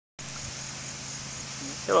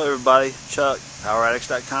Hello everybody, Chuck,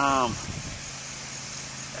 PowerAddicts.com,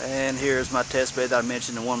 and here's my test bed that I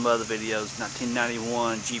mentioned in one of my other videos,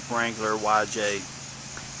 1991 Jeep Wrangler YJ,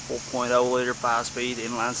 4.0 liter 5-speed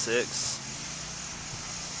inline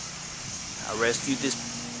 6. I rescued this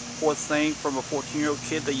poor thing from a 14-year-old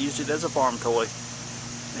kid that used it as a farm toy.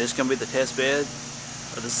 This is going to be the test bed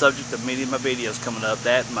of the subject of many of my videos coming up.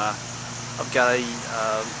 I've got a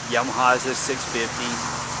Yamaha SX650,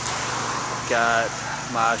 I've got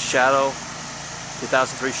my Shadow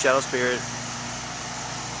 2003 Shadow Spirit,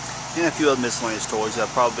 and a few other miscellaneous toys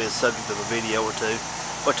that'll probably be a subject of a video or two.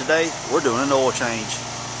 But today we're doing an oil change.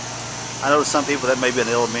 I know to some people that may be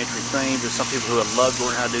an elementary thing. There's some people who would love to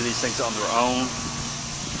learn how to do these things on their own.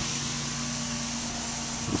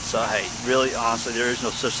 So hey, really honestly, there is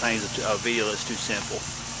no such thing as a video that's too simple.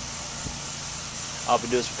 I'll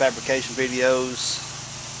be doing some fabrication videos,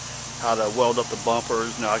 how to weld up the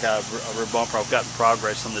bumpers. I got a rear bumper. I've gotten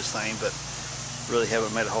progress on this thing, but really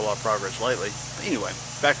haven't made a whole lot of progress lately. But anyway,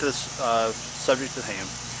 back to this subject at hand.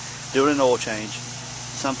 Doing an oil change.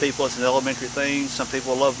 Some people it's an elementary thing. Some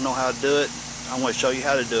people love to know how to do it. I want to show you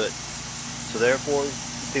how to do it. So therefore,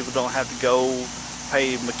 people don't have to go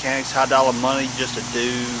pay mechanics high-dollar money just to do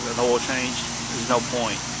an oil change. There's no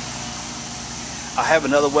point. I have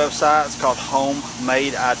another website. It's called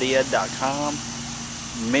HomemadeIdea.com.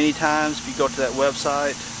 Many times, if you go to that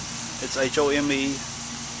website, it's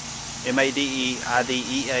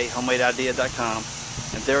HOMEMADEIDEA, HomemadeIdea.com,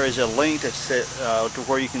 and there is a link that's to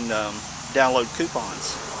where you can download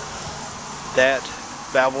coupons. That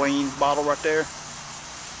Valvoline bottle right there,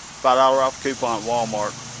 $5 off coupon at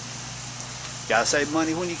Walmart. Gotta save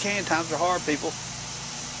money when you can. Times are hard, people.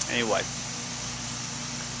 Anyway,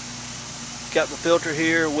 got the filter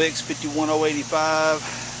here, Wix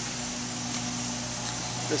 51085.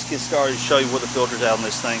 Let's get started and show you where the filter's out on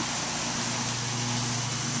this thing.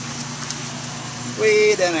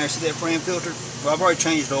 Way down there, see that Fram filter? Well, I've already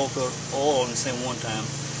changed the oil on this thing one time.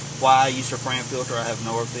 Why I used a Fram filter, I have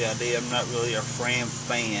no earthly idea. I'm not really a Fram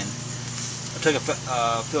fan. I took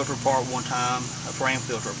a filter apart one time, a Fram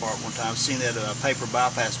filter apart one time, seen that paper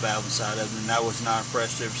bypass valve inside of it, and I was not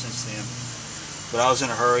impressed ever since then. But I was in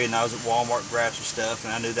a hurry, and I was at Walmart and grabbed some stuff,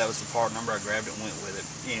 and I knew that was the part number. I grabbed it and went with it.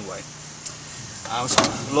 Anyway, I'm a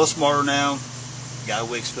little smarter now. Got a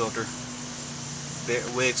Wix filter.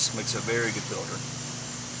 Wix makes a very good filter.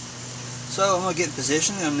 So I'm going to get in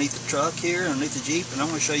position underneath the truck here, underneath the Jeep, and I'm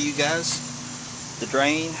going to show you guys the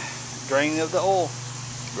draining of the oil.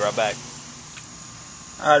 Be right back.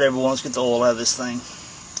 Alright everyone, let's get the oil out of this thing.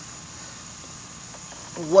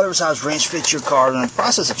 Whatever size wrench fits your car, and the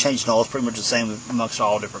process of changing oil is pretty much the same amongst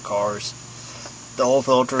all different cars. The oil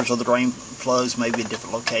filters or the drain plugs may be in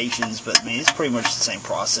different locations, but I mean, it's pretty much the same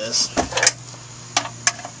process.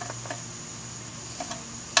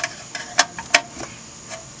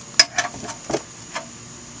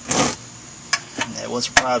 Yeah, what's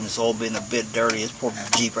the problem? This oil being a bit dirty. This poor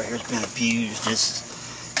Jeep right here has been abused. This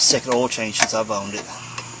second oil change since I've owned it.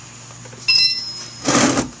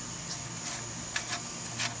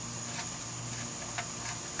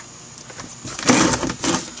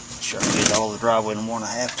 Sure, I get all the driveway in the morning.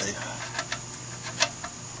 I have to.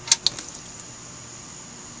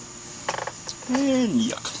 And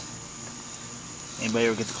yuck. Anybody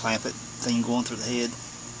ever get the clamp it thing going through the head?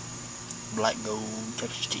 Black gold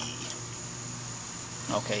Texas tea.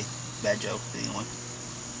 Okay, bad joke. Anyway.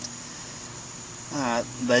 Alright,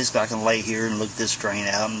 basically I can lay here and look at this drain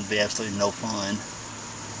out and it'd be absolutely no fun.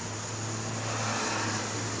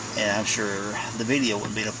 And I'm sure the video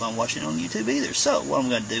wouldn't be no fun watching it on YouTube either. So what I'm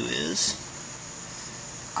going to do is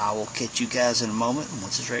I will catch you guys in a moment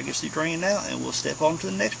once this rag gets drained out, and we'll step on to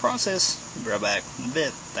the next process. We'll be right back in a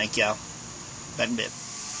bit. Thank y'all. Back in a bit.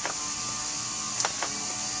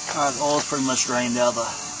 Alright, the oil's pretty much drained out of the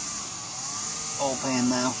oil pan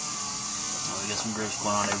now. We got some drips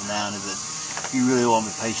going on every now and then, but if you really want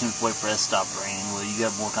to be patient, wait for that to stop draining. Well, you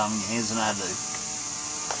got more time in your hands than I do.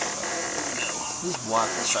 Just wipe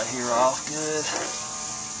this right here off good.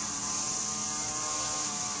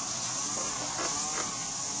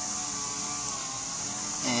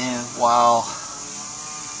 And while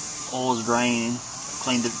oil is draining,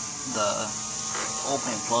 clean the oil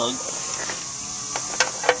pan plug.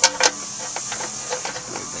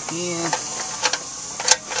 Put it back in.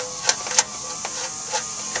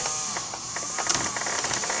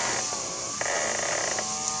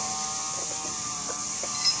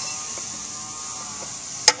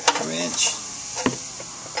 Wrench.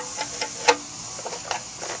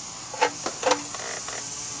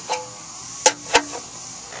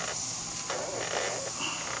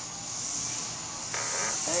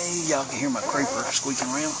 y'all can hear my creeper squeaking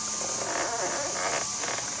around.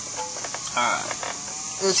 Alright.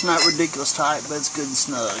 It's not ridiculous tight, but it's good and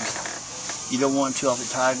snug. You don't want it too awfully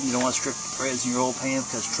tight. You don't want to strip the threads in your oil pan,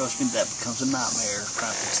 because trust me, that becomes a nightmare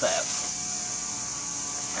trying to fix that.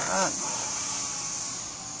 Alright.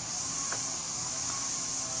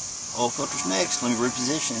 Oil filter's next. Let me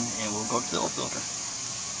reposition and we'll go to the oil filter.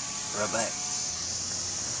 Right back.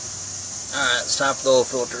 Alright, it's time for the oil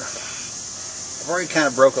filter. I've already kind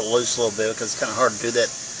of broke it loose a little bit because it's kind of hard to do that.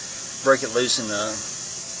 Break it loose and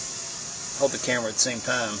hold the camera at the same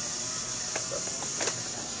time.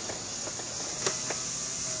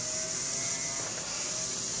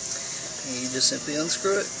 And you just simply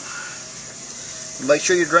unscrew it. Make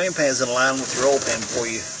sure your drain pan is in line with your oil pan before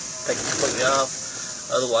you take it completely off.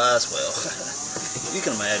 Otherwise, well, you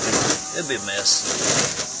can imagine, it'll be a mess.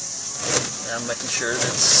 And I'm making sure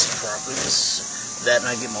that's properly just that, and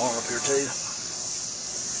I get my arm up here too.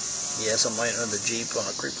 Yes, I'm laying under the Jeep on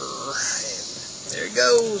a creeper. And there it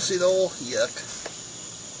goes. See the oil? Yuck.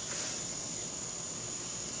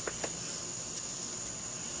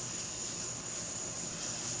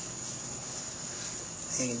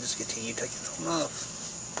 And you can just continue taking it off.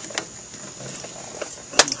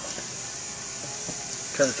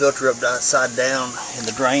 Turn the filter upside down in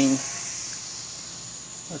the drain.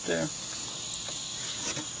 Right there.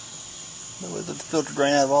 That way let the filter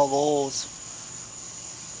drain out of all the oils.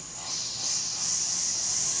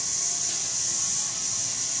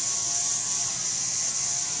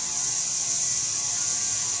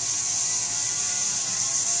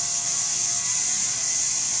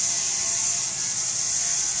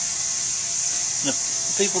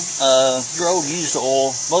 People, your old used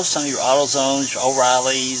oil, most of the time your AutoZones, your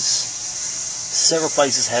O'Reilly's, several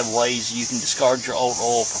places have ways you can discard your old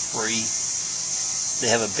oil for free.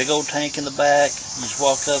 They have a big old tank in the back. You just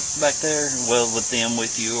walk up back there, well, with them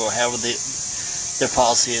with you, or however their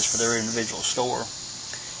policy is for their individual store.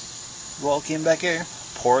 Walk in back there,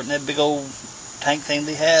 pour it in that big old tank thing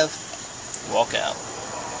they have, walk out.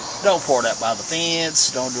 Don't pour it out by the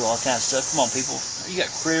fence, don't do all kinds of stuff. Come on, people, you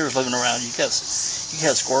got critters living around you. You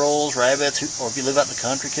have squirrels, rabbits, or if you live out in the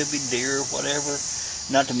country, it could be deer, whatever.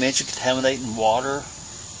 Not to mention contaminating water.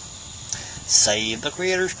 Save the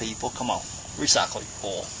critters, people. Come on. Recycle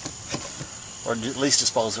your oil. Or at least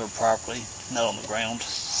dispose of it properly, not on the ground.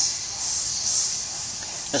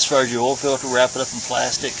 As far as your oil filter, wrap it up in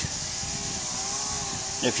plastic.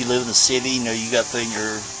 And if you live in the city, you know you got to put in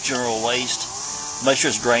your general waste. Make sure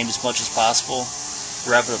it's drained as much as possible.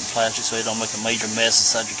 Wrap it up in plastic so it don't make a major mess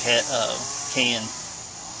inside your can.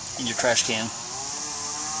 In your trash can.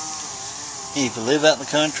 And if you live out in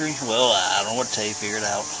the country, well, I don't know what to tell you, figure it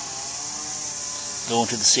out. Go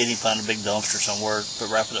into the city, find a big dumpster somewhere,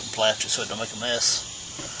 but wrap it up in plastic so it don't make a mess.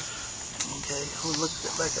 Okay, we'll look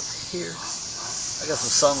at back up here. I got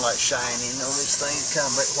some sunlight shining on this thing, kind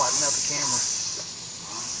of whitening out the camera.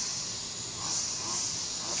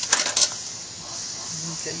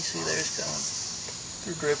 Okay, you see there it's going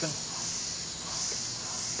through dripping.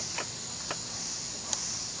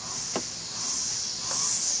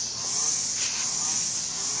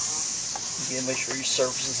 Again, make sure your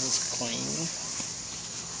surface is clean.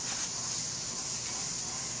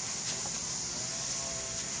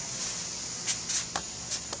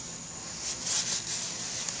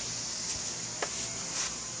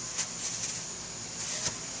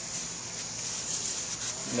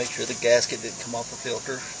 Make sure the gasket didn't come off the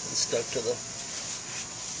filter and stuck to the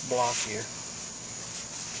block here.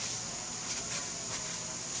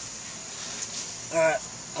 Alright.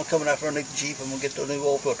 I'm coming out from underneath the Jeep. I'm going to get the new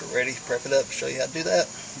oil filter ready, prep it up, show you how to do that.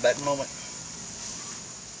 Back in a moment.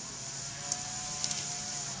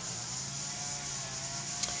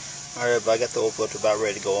 Alright, but I got the oil filter about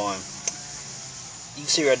ready to go on. You can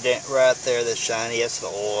see right there that's shiny, that's the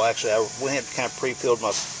oil. Actually, I went ahead and kind of pre-filled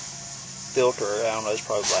my filter. I don't know, it's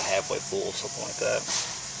probably about halfway full, something like that.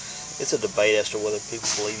 It's a debate as to whether people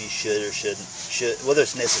believe you should or shouldn't, whether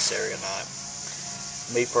it's necessary or not.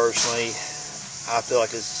 Me personally, I feel like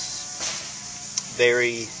it's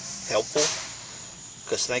very helpful,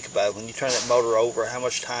 because think about it, when you turn that motor over, how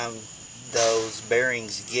much time those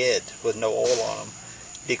bearings get with no oil on them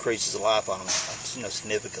decreases the life on them,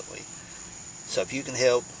 significantly. So if you can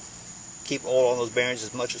help keep oil on those bearings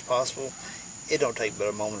as much as possible, it don't take but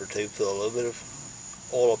a moment or two to fill a little bit of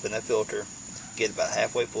oil up in that filter, get about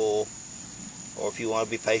halfway full, or if you want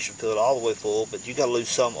to be patient, fill it all the way full, but you got to lose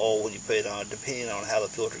some oil when you put it on, depending on how the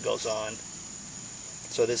filter goes on.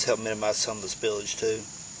 So this helps minimize some of the spillage too.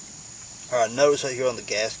 Alright, notice right here on the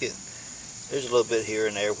gasket, there's a little bit here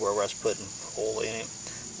and there where I was putting oil in it.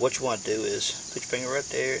 What you want to do is put your finger right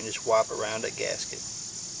there and just wipe around that gasket.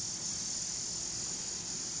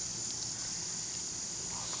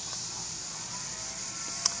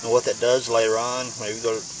 And what that does later on, whenever you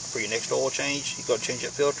go for your next oil change, you go to change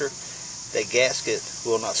that filter, that gasket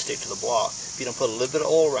will not stick to the block. If you don't put a little bit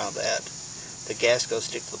of oil around that, the gasket will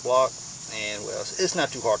stick to the block, and well, it's not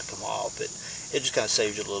too hard to come off. It just kind of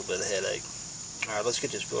saves you a little bit of headache. Alright, let's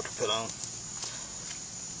get this filter put on.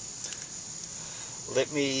 I'll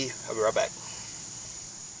be right back.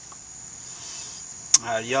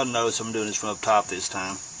 Alright, y'all notice I'm doing this from up top this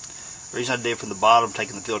time. The reason I did it from the bottom,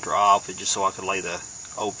 taking the filter off, is just so I could lay the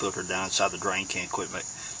old filter down inside the drain can quick,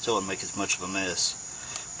 so it wouldn't make as much of a mess.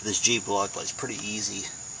 For this Jeep, luckily, it's pretty easy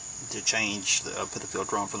to change, put the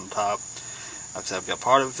filter on from the top. Like I said, I've got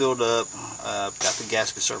part of it filled up, got the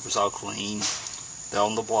gasket surface all clean, they're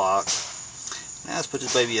on the block. Now let's put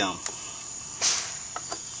this baby on.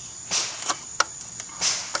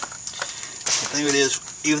 The thing with it is,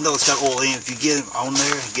 even though it's got oil in, if you get it on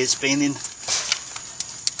there and get it spinning,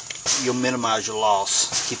 you'll minimize your loss.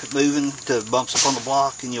 Keep it moving till it bumps up on the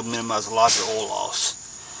block, and you'll minimize a lot of your oil loss.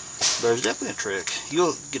 There's definitely a trick.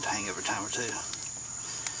 You'll get the hang of it a time or two.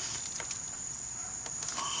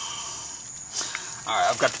 Alright,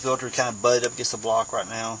 I've got the filter kind of butted up against the block right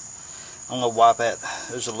now. I'm going to wipe it.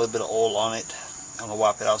 There's a little bit of oil on it. I'm going to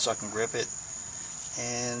wipe it out so I can grip it.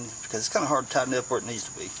 And because it's kind of hard to tighten it up where it needs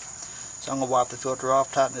to be. So I'm going to wipe the filter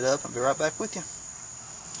off, tighten it up, and be right back with you.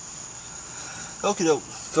 Okie doke,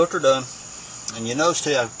 filter done. And you notice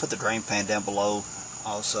too, I put the drain pan down below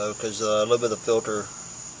also, because a little bit of the filter,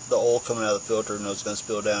 the oil coming out of the filter, it's going to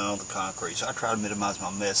spill down on the concrete. So I try to minimize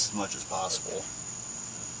my mess as much as possible.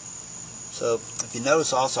 So if you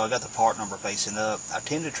notice also, I got the part number facing up. I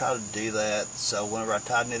tend to try to do that, so whenever I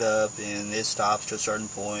tighten it up and it stops to a certain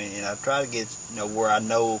point, and I try to get where I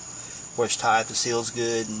know where it's tight, the seal's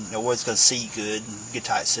good, and where it's going to seat good, and get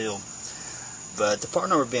tight seal. But the part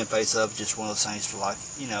number being face up is just one of those things for, like,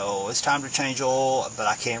 it's time to change oil, but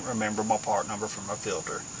I can't remember my part number from my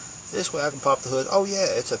filter. This way I can pop the hood. Oh yeah,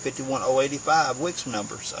 it's a 51085 Wix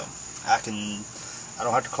number, so I don't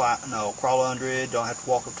have to crawl under it. Don't have to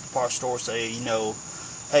walk up to the parts store, say,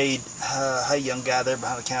 hey young guy there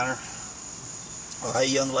behind the counter, or hey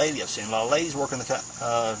young lady. I've seen a lot of ladies working the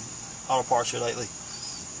auto parts here lately.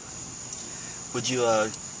 Would you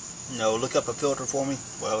look up a filter for me?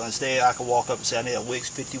 Well, instead I can walk up and say I need a Wix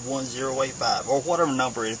 51085 or whatever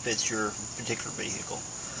number it fits your particular vehicle.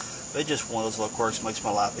 But it's just one of those little quirks that makes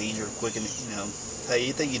my life easier, quick, and hey,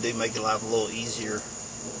 you think you do make your life a little easier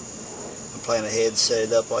plan ahead, set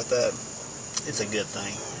it up like that. It's a good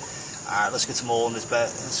thing. Alright, let's get some oil in this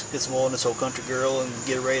let's get some oil in this old country girl and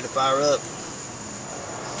get it ready to fire up.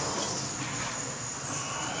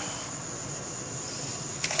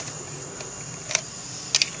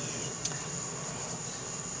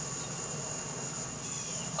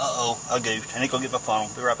 I goofed. I need to go get my funnel.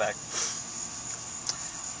 Be right back.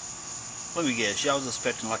 Let me guess, y'all was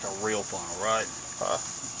expecting like a real funnel, right?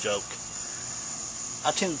 Joke.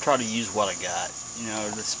 I tend to try to use what I got.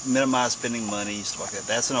 Just minimize spending money, stuff like that.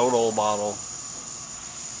 That's an old oil bottle.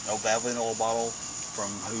 Old Valvoline oil bottle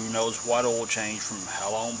from who knows what oil change from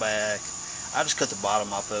how long back. I just cut the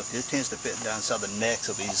bottom off of it. It tends to fit down inside the necks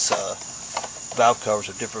of these valve covers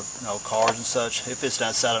of different cars and such. If it's down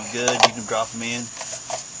inside them good, you can drop them in.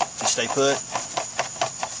 Just stay put.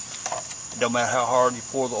 It don't matter how hard you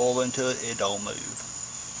pour the oil into it, it don't move.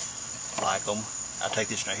 Like them. I take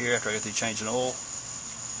this right here after I get through changing oil.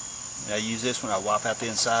 And I use this when I wipe out the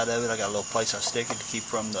inside of it. I got a little place I stick it to keep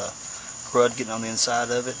from the crud getting on the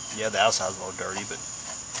inside of it. Yeah, the outside's a little dirty, but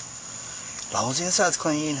as long as the inside's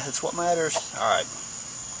clean, that's what matters. Alright.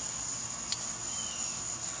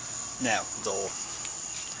 Now, the oil.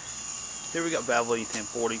 Here we got Valvoline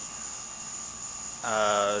 1040.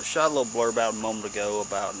 Shot a little blurb out a moment ago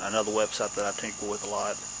about another website that I tinker with a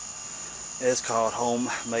lot. It's called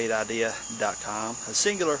homemadeidea.com. A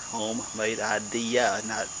singular, homemade idea,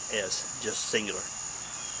 not S, just singular.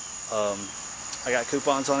 I got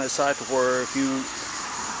coupons on that site to where if you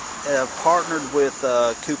have partnered with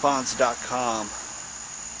coupons.com,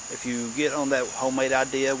 if you get on that Homemade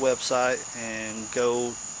Idea website and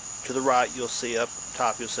go to the right, you'll see up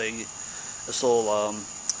top, you'll see this little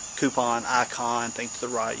coupon icon thing to the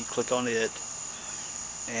right. You click on it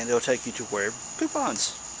and it'll take you to where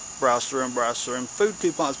coupons. Browse through them, food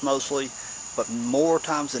coupons mostly, but more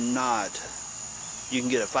times than not, you can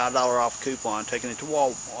get a $5 off coupon taking it to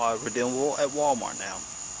redeemable at Walmart now.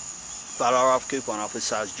 $5 off coupon off this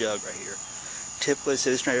size jug right here. Typically,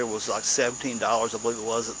 this right here was like $17, I believe it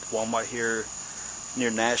was, at Walmart here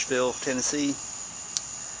near Nashville, Tennessee.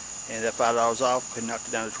 And that $5 off could knock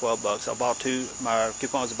it down to 12 bucks. I bought two. My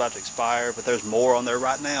coupon was about to expire, but there's more on there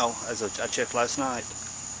right now, as I checked last night.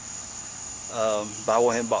 But I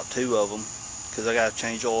went ahead and bought two of them. because I got to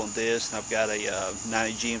change oil in this, and I've got a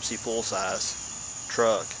 90 GMC full size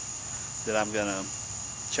truck that I'm gonna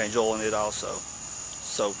change oil in it also.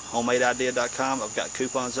 So homemadeidea.com, I've got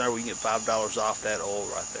coupons there where you can get $5 off that oil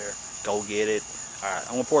right there. Go get it. Alright,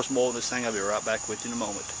 I'm gonna pour some oil in this thing. I'll be right back with you in a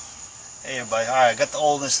moment. Hey everybody, alright, I got the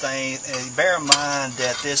oil in this thing, and bear in mind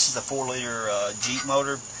that this is a 4-liter Jeep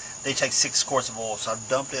motor. They take 6 quarts of oil, so I've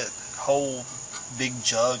dumped it whole big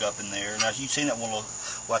jug up in there. Now you've seen that one little,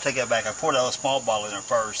 well, I take that back. I poured out a small bottle in there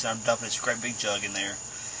first, and I'm dumping this great big jug in there.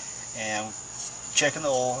 And checking the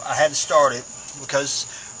oil. I had to start it because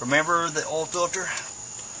remember the oil filter?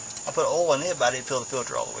 I put oil in it, but I didn't fill the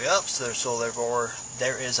filter all the way up, so therefore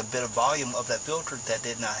there is a bit of volume of that filter that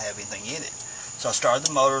did not have anything in it. So I started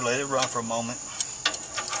the motor, let it run for a moment.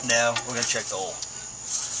 Now we're going to check the oil.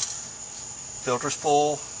 Filter's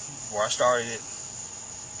full where I started it.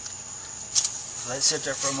 Let it sit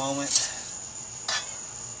there for a moment.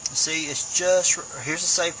 See, it's just, here's the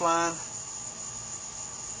safe line,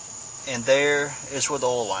 and there is where the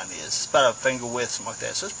oil line is. It's about a finger width, something like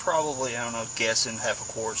that. So it's probably, I don't know, guessing half a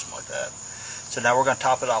quart, something like that. So now we're going to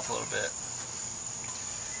top it off a little bit.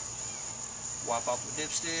 Wipe off the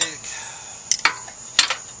dipstick.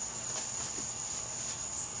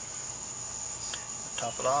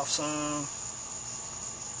 Top it off some.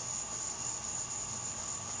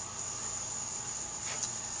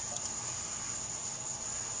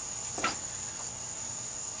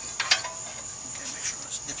 Okay, make sure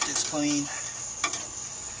this dipstick's clean.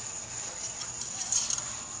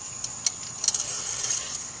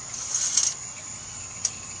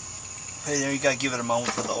 Okay, there you gotta give it a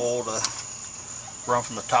moment for the oil to run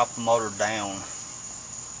from the top of the motor down.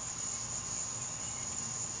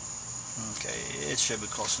 Okay, it should be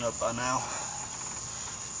close enough by now.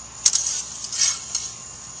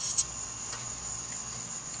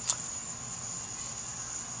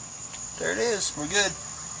 There it is. We're good.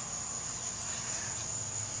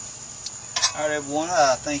 Alright everyone,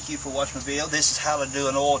 thank you for watching my video. This is how to do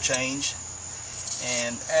an oil change.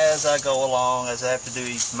 And as I go along, as I have to do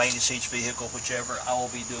maintenance each vehicle, whichever, I will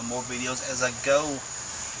be doing more videos as I go.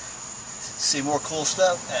 See more cool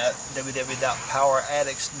stuff at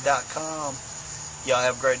www.poweraddicts.com. Y'all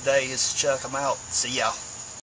have a great day. This is Chuck. I'm out. See y'all.